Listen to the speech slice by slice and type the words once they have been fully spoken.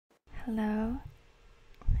Hello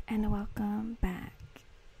and welcome back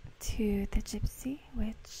to the Gypsy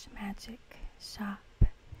Witch Magic Shop.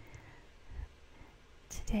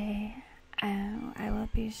 Today I will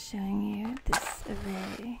be showing you this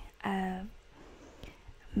array of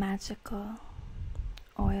magical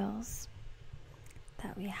oils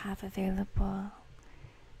that we have available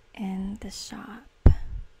in the shop.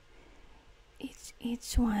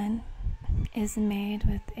 Each one is made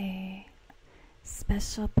with a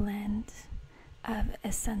special blend of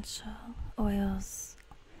essential oils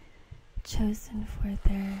chosen for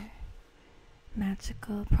their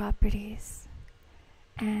magical properties,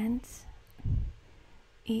 and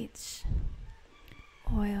each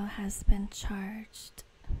oil has been charged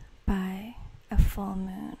by a full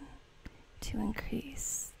moon to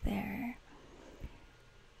increase their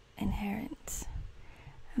inherent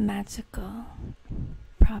magical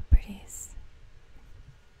properties.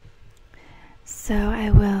 So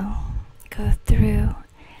I will go through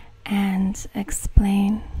and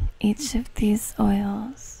explain each of these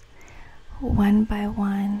oils one by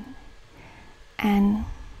one, and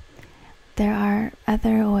there are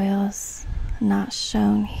other oils not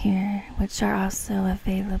shown here which are also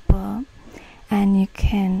available, and you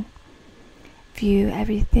can view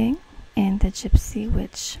everything in the Gypsy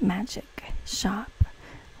Witch Magic Shop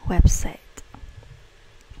website.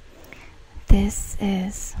 This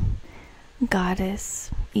is Goddess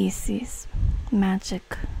Isis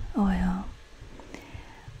magic oil.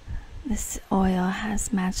 This oil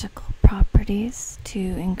has magical properties to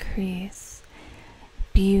increase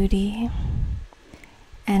beauty,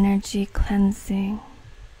 energy cleansing,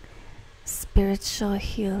 spiritual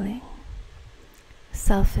healing,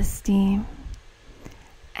 self-esteem,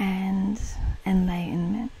 and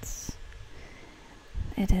enlightenment.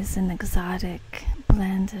 It is an exotic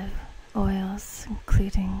blend of oils,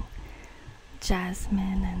 including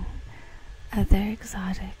jasmine and other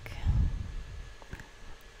exotic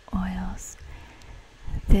oils.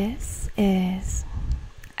 This is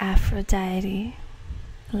Aphrodite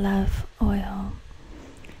love oil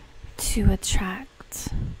to attract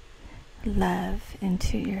love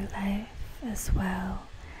into your life, as well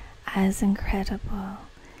as incredible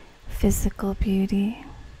physical beauty,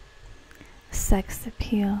 sex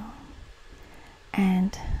appeal,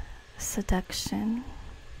 and seduction.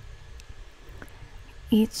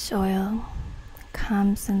 Each oil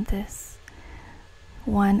comes in this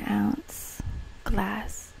 1 ounce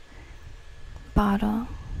glass bottle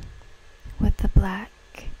with the black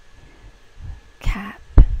cap.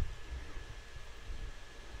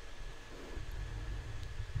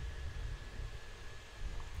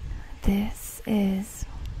 This is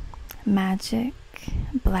Magick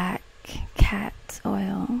Black Cat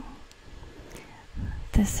Oil.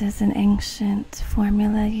 This is an ancient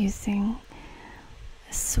formula using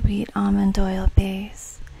a sweet almond oil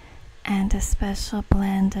base and a special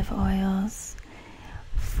blend of oils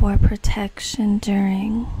for protection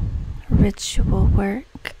during ritual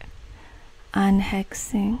work,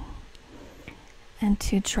 unhexing, and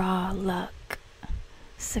to draw luck,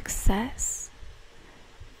 success,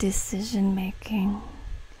 decision making,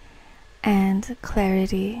 and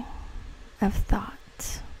clarity of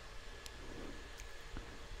thought.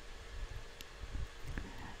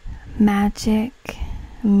 Magic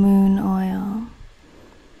Moon Oil.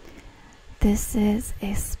 This is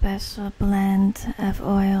a special blend of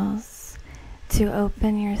oils to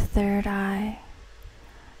open your third eye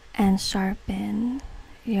and sharpen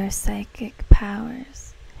your psychic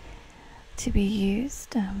powers, to be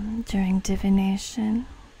used during divination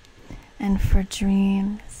and for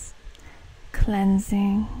dreams,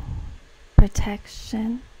 cleansing,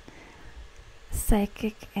 protection,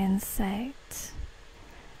 psychic insight,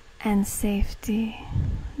 and safety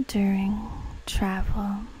during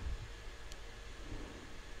travel.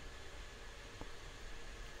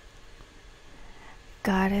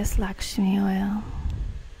 Goddess Lakshmi oil.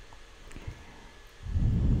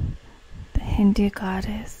 The Hindu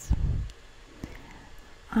goddess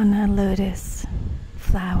on a lotus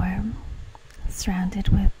flower surrounded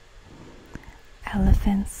with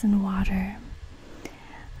elephants and water.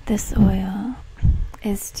 This oil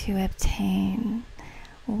is to obtain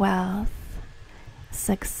wealth,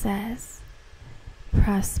 success,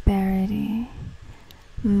 prosperity,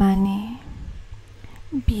 money,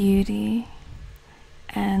 beauty,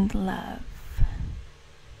 and love.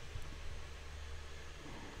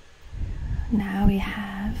 Now we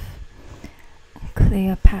have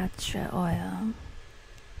Cleopatra oil.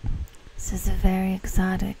 This is a very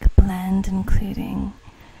exotic blend including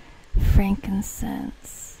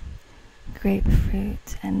frankincense,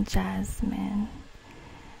 grapefruit, and jasmine,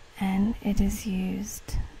 and it is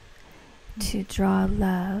used to draw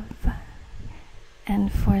love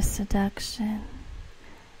and for seduction,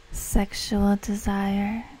 sexual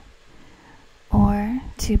desire, or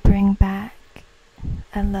to bring back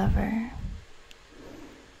a lover.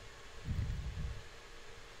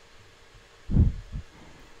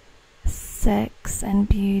 Sex and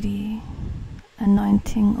Beauty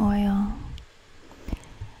Anointing Oil,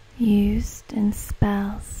 used in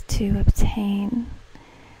spells to obtain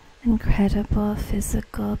incredible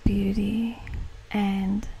physical beauty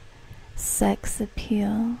and sex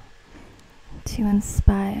appeal, to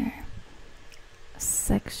inspire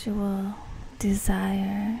sexual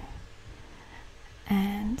desire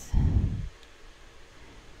and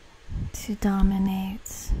to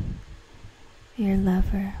dominate your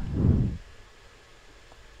lover.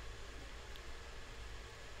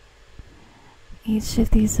 Each of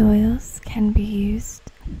these oils can be used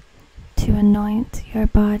to anoint your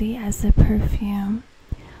body as a perfume,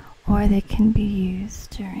 or they can be used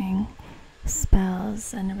during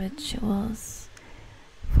spells and rituals.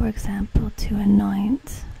 For example, to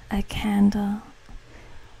anoint a candle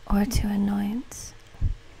or to anoint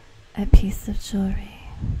a piece of jewelry.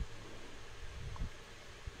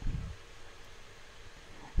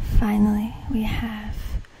 Finally, we have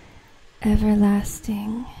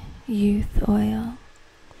Everlasting Youth Oil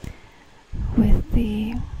with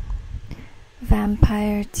the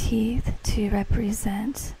vampire teeth to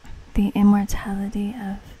represent the immortality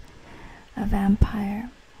of a vampire.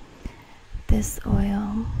 This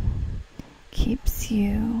oil keeps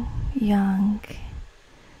you young,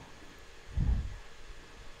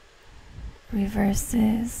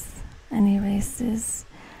 reverses and erases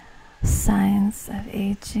signs of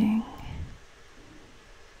aging,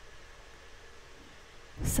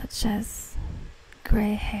 such as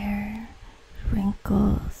gray hair,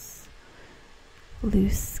 wrinkles,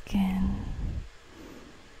 loose skin,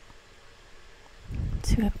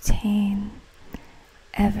 to obtain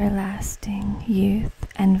everlasting youth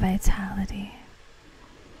and vitality.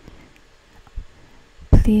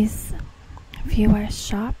 Please view our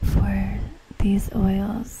shop for these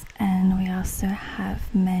oils, and we also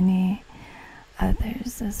have many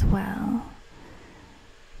others as well.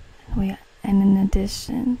 And in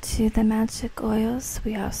addition to the magic oils,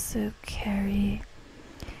 we also carry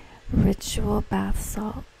ritual bath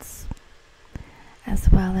salts,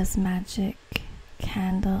 as well as magic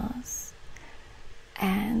candles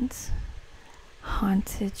and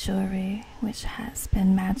haunted jewelry, which has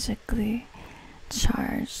been magically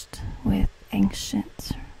charged with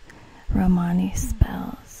ancient Romani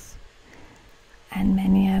spells, and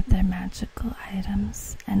many other magical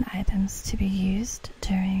items and items to be used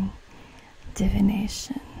during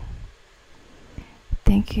divination.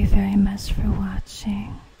 Thank you very much for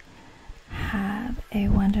watching. Have a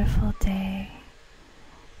wonderful day.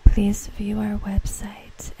 Please view our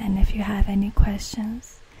website, and if you have any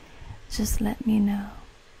questions, just let me know.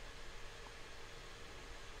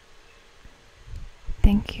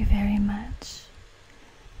 Thank you very much.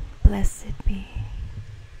 Blessed be.